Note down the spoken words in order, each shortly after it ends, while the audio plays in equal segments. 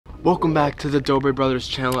Welcome back to the Dobre Brothers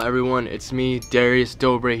channel, everyone. It's me, Darius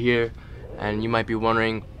Dobre here, and you might be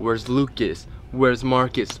wondering, where's Lucas? Where's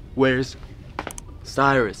Marcus? Where's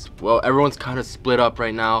Cyrus? Well, everyone's kind of split up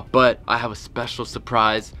right now, but I have a special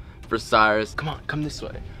surprise for Cyrus. Come on, come this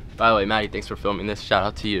way. By the way, Maddie, thanks for filming this. Shout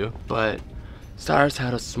out to you. But Cyrus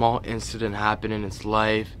had a small incident happen in his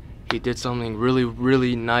life. He did something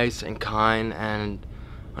really nice and kind, and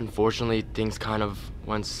unfortunately things kind of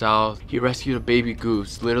went south. He rescued a baby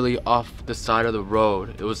goose literally off the side of the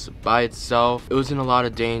road. It was by itself. It was in a lot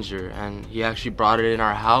of danger, and he actually brought it in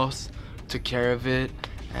our house, took care of it,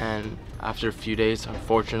 and after a few days,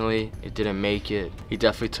 unfortunately, it didn't make it. He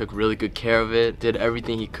definitely took really good care of it, did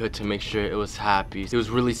everything he could to make sure it was happy. It was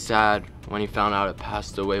really sad when he found out it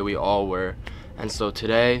passed away. We all were. And so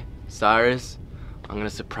today, Cyrus, I'm gonna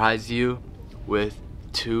surprise you with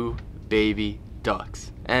 2 baby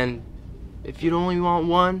ducks. And if you only want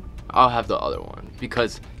one, I'll have the other one,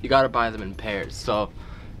 because you gotta buy them in pairs. So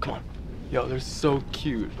come on. Yo, they're so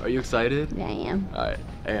cute. Are you excited? Yeah, I am. Alright,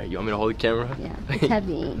 hey, you want me to hold the camera? Yeah, it's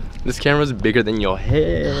heavy. This camera's bigger than your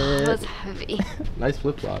head. That's heavy. Nice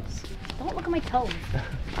flip-flops. Don't look at my toes.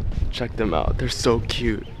 Check them out, they're so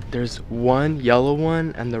cute. There's one yellow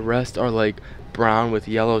one and the rest are like brown with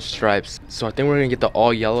yellow stripes. So I think we're gonna get the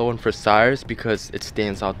all yellow one for Cyrus because it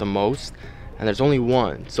stands out the most. And there's only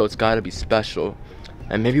one, so it's gotta be special.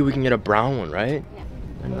 And maybe we can get a brown one, right? Yeah.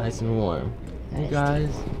 They're nice and warm. You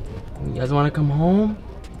guys wanna come home?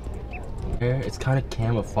 It's kind of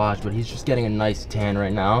camouflage, but he's just getting a nice tan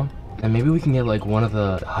right now. And maybe we can get like one of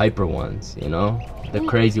the hyper ones, you know? The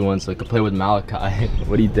crazy ones, so I could play with Malachi.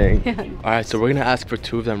 What do you think? Yeah. All right, so we're gonna ask for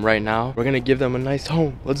 2 of them right now. We're gonna give them a nice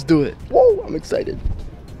home. Let's do it. Whoa, I'm excited.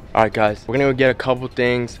 All right, guys, we're gonna go get a couple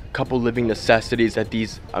things, a couple living necessities that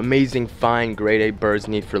these amazing, fine, grade A birds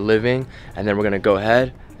need for living. And then we're gonna go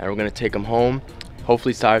ahead and we're gonna take them home.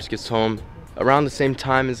 Hopefully Cyrus gets home around the same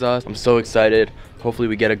time as us. I'm so excited. Hopefully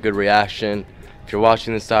we get a good reaction. If you're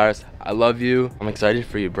watching this, Cyrus, I love you. I'm excited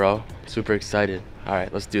for you, bro. Super excited. All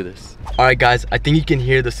right, let's do this. All right, guys, I think you can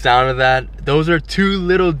hear the sound of that. Those are 2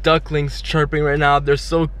 little ducklings chirping right now. They're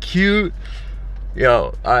so cute.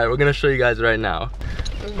 Yo, all right, we're gonna show you guys right now.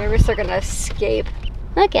 Maybe they're gonna escape.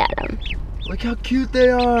 Look at them. Look how cute they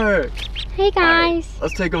are. Hey, guys. Right,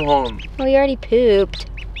 let's take them home. Well, you already pooped.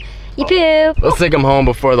 You pooped. Let's take them home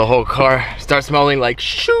before the whole car starts smelling like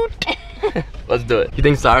shoot. Let's do it. You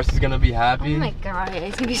think Cyrus is gonna be happy? Oh my god,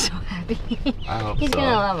 he's gonna be so happy. I hope He's so.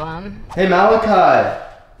 gonna love them. Hey Malachi,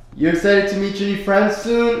 you excited to meet your new friends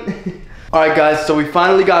soon? Alright guys, so we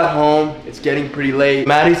finally got home. It's getting pretty late.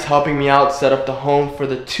 Maddie's helping me out set up the home for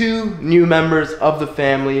the 2 new members of the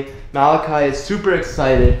family. Malachi is super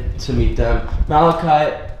excited to meet them.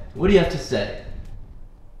 Malachi, what do you have to say?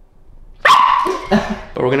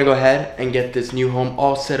 But we're gonna go ahead and get this new home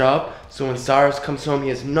all set up, so when Cyrus comes home, he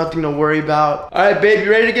has nothing to worry about. All right, babe,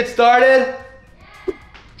 you ready to get started?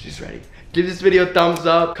 She's ready. Give this video a thumbs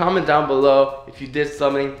up. Comment down below if you did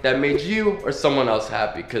something that made you or someone else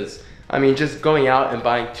happy, because I mean, just going out and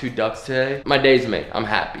buying 2 ducks today, my day's made. I'm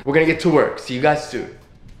happy. We're gonna get to work. See you guys soon.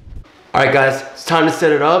 All right, guys, it's time to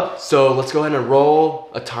set it up. So let's go ahead and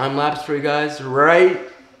roll a time lapse for you guys. Right?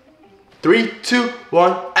 3, 2,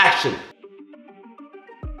 1, action.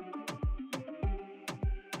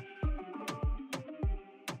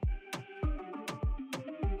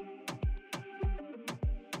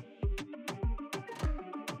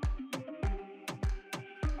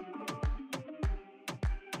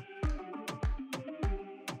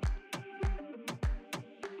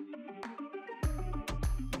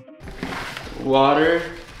 Water,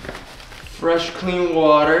 fresh clean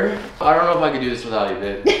water. I don't know if I could do this without you,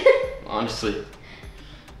 babe. Honestly.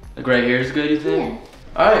 Like right here is good, you think?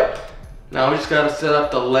 Yeah. Alright, now we just gotta set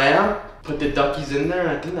up the lamp, put the duckies in there,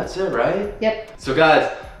 and I think that's it, right? Yep. So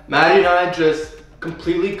guys, Maddie and I just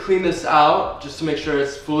completely cleaned this out just to make sure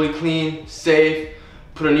it's fully clean, safe.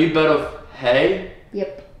 Put a new bed of hay.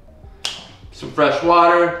 Yep. Some fresh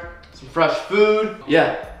water, some fresh food.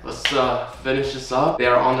 Yeah. Let's finish this up. They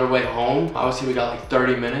are on their way home. Obviously we got like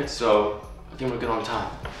 30 minutes, so I think we're good on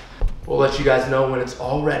time. We'll let you guys know when it's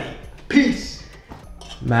all ready. Peace!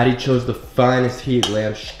 Maddie chose the finest heat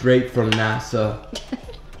lamp straight from NASA.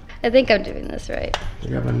 I think I'm doing this right.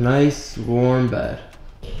 We have a nice warm bed.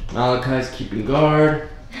 Malachi's keeping guard.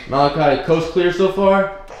 Malachi, coast clear so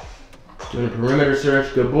far? Doing a perimeter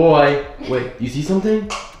search, good boy. Wait, you see something?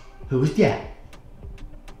 Who is that?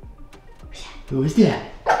 Who is that?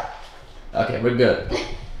 Okay, we're good.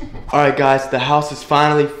 Alright guys, the house is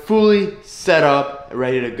finally fully set up and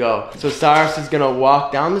ready to go. So Cyrus is gonna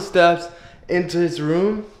walk down the steps into his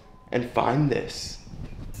room and find this.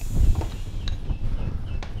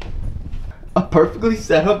 a perfectly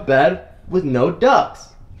set up bed with no ducks.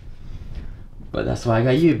 But that's why I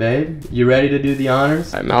got you, babe. You ready to do the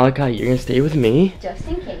honors? All right, Malachi, you're gonna stay with me. Just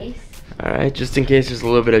in case. All right, just in case there's a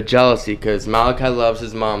little bit of jealousy, because Malachi loves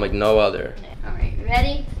his mom like no other. All right,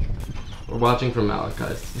 ready? We're watching from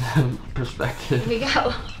Malachi's perspective. Here we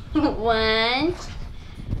go. 1.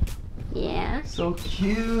 Yeah. So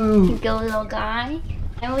cute. Go little guy.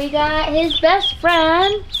 And we got his best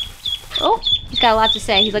friend. Oh, he's got a lot to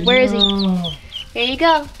say. He's like, where is he? Here you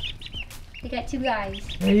go. We got 2 guys.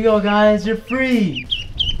 There you go, guys. You're free.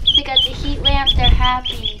 They got the heat lamp. They're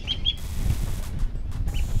happy.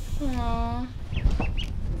 Aww.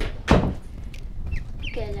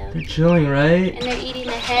 Look at them. They're chilling, right? And they're eating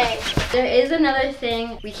the hay. There is another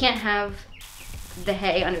thing. We can't have the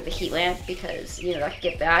hay under the heat lamp because, you know, that could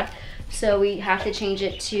get bad. So we have to change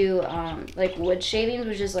it to like wood shavings,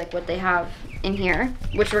 which is like what they have in here,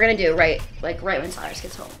 which we're gonna do right when Cyrus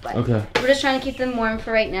gets home. But okay. We're just trying to keep them warm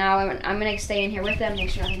for right now. I'm gonna stay in here with them, make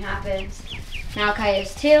sure nothing happens. Malachi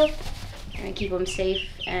is too. I'm gonna keep them safe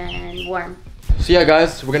and warm. So yeah,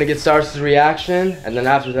 guys, we're gonna get Cyrus's reaction, and then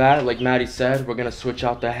after that, like Maddie said, we're gonna switch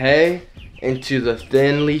out the hay into the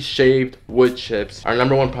thinly shaved wood chips. Our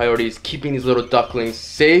 #1 priority is keeping these little ducklings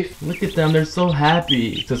safe. Look at them, they're so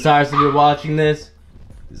happy. So Cyrus, if you're watching this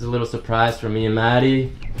is a little surprise for me and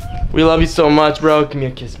Maddie. We love you so much, bro. Give me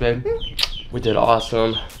a kiss, babe. We did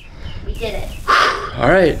awesome. We did it. All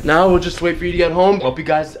right, now we'll just wait for you to get home. Hope you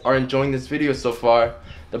guys are enjoying this video so far.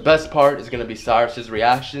 The best part is gonna be Cyrus's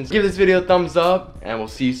reactions. Give this video a thumbs up, and we'll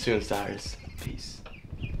see you soon, Cyrus. Peace.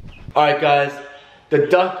 All right, guys. The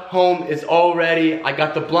duck home is all ready. I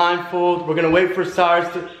got the blindfold. We're gonna wait for Cyrus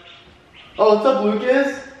to... Oh, what's up,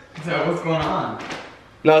 Lucas? So what's going on?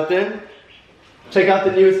 Nothing. Check out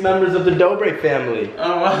the newest members of the Dobre family.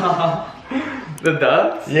 Oh wow. The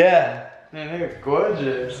ducks? Yeah. Man, they're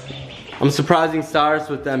gorgeous. I'm surprising Cyrus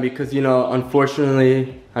with them because, you know,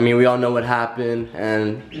 unfortunately, I mean, we all know what happened,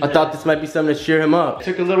 and I thought this might be something to cheer him up. It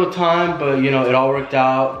took a little time, but, you know, it all worked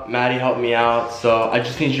out. Maddie helped me out, so I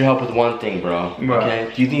just need your help with one thing, bro.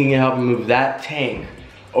 Okay? Do you think you can help me move that tank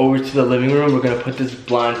over to the living room? We're gonna put this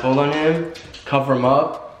blindfold on him, cover him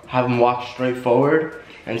up, have him walk straight forward,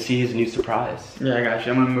 and see his new surprise. Yeah, I got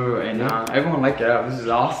you. I'm gonna move it, and everyone like it out. This is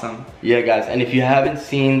awesome. Yeah, guys, and if you haven't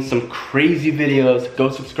seen some crazy videos,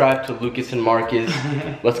 go subscribe to Lucas and Marcus.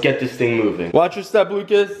 Let's get this thing moving. Watch your step,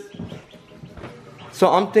 Lucas. So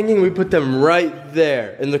I'm thinking we put them right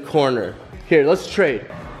there in the corner. Here, let's trade.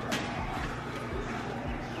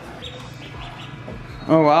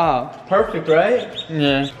 Oh wow. Perfect, right?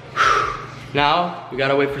 Yeah. Now, we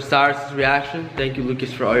gotta wait for Cyrus's reaction. Thank you,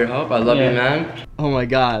 Lucas, for all your help. I love you, man. Oh my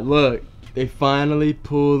God, look. They finally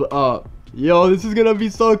pulled up. Yo, this is gonna be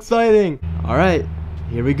so exciting. All right,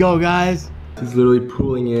 here we go, guys. He's literally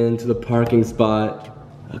pulling into the parking spot.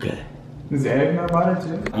 Okay. Does Eric know about it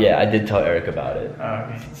too? Yeah, I did tell Eric about it. Oh,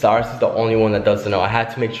 okay. Cyrus is the only one that doesn't know. I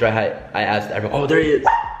had to make sure I asked everyone. Oh, there he is.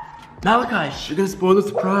 Malachi, you're gonna spoil the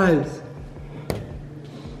surprise.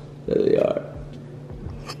 There they are.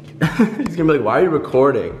 He's gonna be like, why are you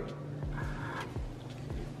recording?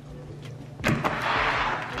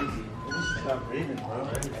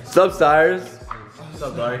 What's up, Cyrus? What's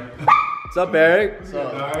up, Darius? What's up, Eric? What's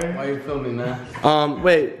up? Why are you filming, man?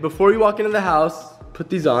 Wait, before you walk into the house, put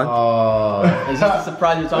these on. Oh, is this the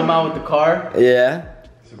surprise you're talking about with the car? Yeah.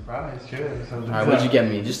 Surprise, sure. Alright, what'd you get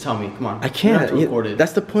me? Just tell me, come on. I can't. You have to record it.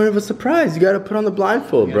 That's the point of a surprise. You gotta put on the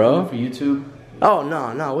blindfold, You bro. gonna film it for YouTube? Oh,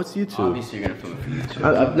 no, what's YouTube? Obviously you're gonna film it for YouTube.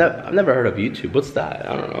 I've never heard of YouTube. What's that?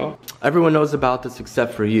 I don't know. Everyone knows about this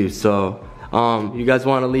except for you, so you guys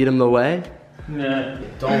want to lead them the way? Yeah.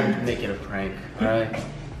 Don't make it a prank, alright?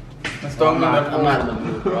 Let's I'm not in the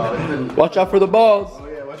mood, bro. Watch out for the balls. Oh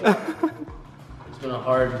yeah, watch out. It's been a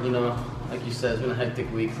hard, you know, like you said, it's been a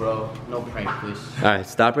hectic week, bro. No prank, please. All right,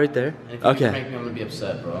 stop right there. And if you Okay. prank me, I'm gonna be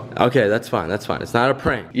upset, bro. Okay, that's fine. It's not a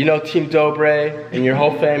prank. You know Team Dobre and your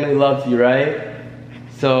whole family loves you, right?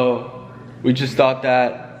 So we just thought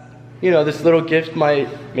that, you know, this little gift might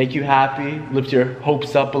make you happy, lift your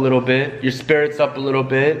hopes up a little bit, your spirits up a little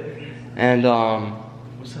bit, and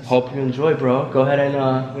hope you enjoy, bro. Go ahead and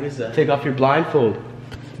What is that? take off your blindfold.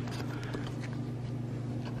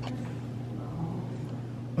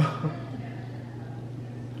 Is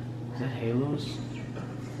that halos?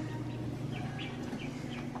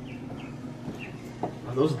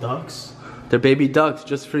 Are those ducks? They're baby ducks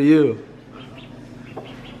just for you.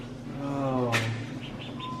 Oh.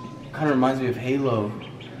 Kind of reminds me of Halo.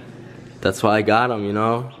 That's why I got them, you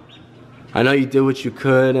know? I know you did what you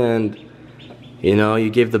could, and you know, you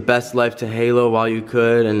gave the best life to Halo while you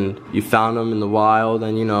could, and you found him in the wild,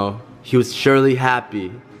 and you know, he was surely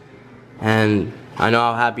happy. And I know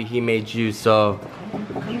how happy he made you, so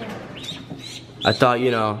I thought,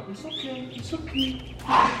 you know, It's okay.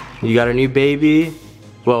 you got a new baby.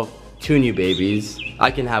 Well, 2 new babies.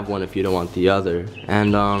 I can have one if you don't want the other.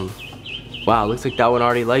 And wow, looks like that one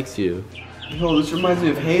already likes you. Yo, this reminds me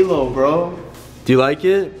of Halo, bro. Do you like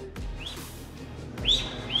it?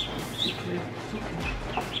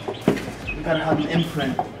 You gotta have an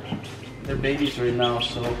imprint. They're babies right now,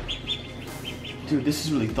 so. Dude, this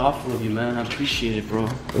is really thoughtful of you, man. I appreciate it, bro.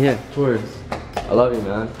 Yeah, of course. I love you,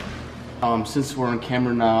 man. Since we're on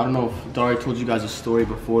camera now, I don't know if Dari told you guys a story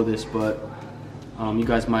before this, but you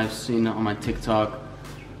guys might have seen it on my TikTok.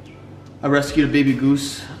 I rescued a baby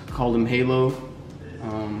goose, called him Halo,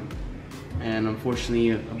 and unfortunately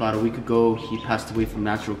about a week ago he passed away from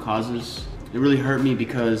natural causes. It really hurt me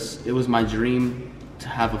because it was my dream to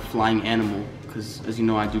have a flying animal, because as you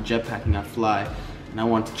know I do jetpacking, I fly, and I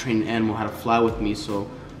wanted to train an animal how to fly with me, so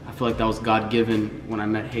I feel like that was God-given when I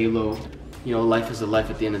met Halo. You know, life is a life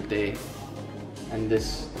at the end of the day, and the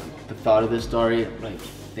thought of this, Dari, like,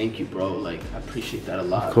 thank you, bro. Like, I appreciate that a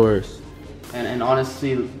lot. Of course. And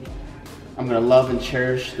honestly, I'm gonna love and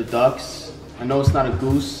cherish the ducks. I know it's not a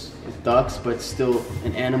goose, it's ducks, but it's still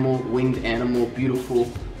an animal, winged animal,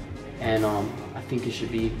 beautiful. And I think it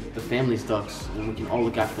should be the family's ducks, and we can all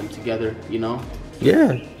look after them together, you know?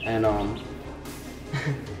 Yeah. And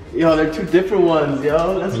yo, they're 2 different ones,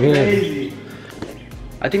 yo. That's crazy.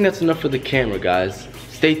 I think that's enough for the camera, guys.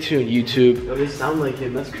 Stay tuned, YouTube. Yo, they sound like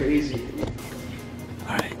him. That's crazy.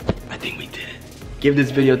 Alright, I think we did it. Give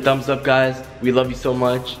this video a thumbs up, guys. We love you so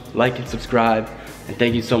much. Like and subscribe. And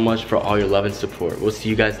thank you so much for all your love and support. We'll see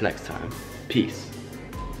you guys next time. Peace.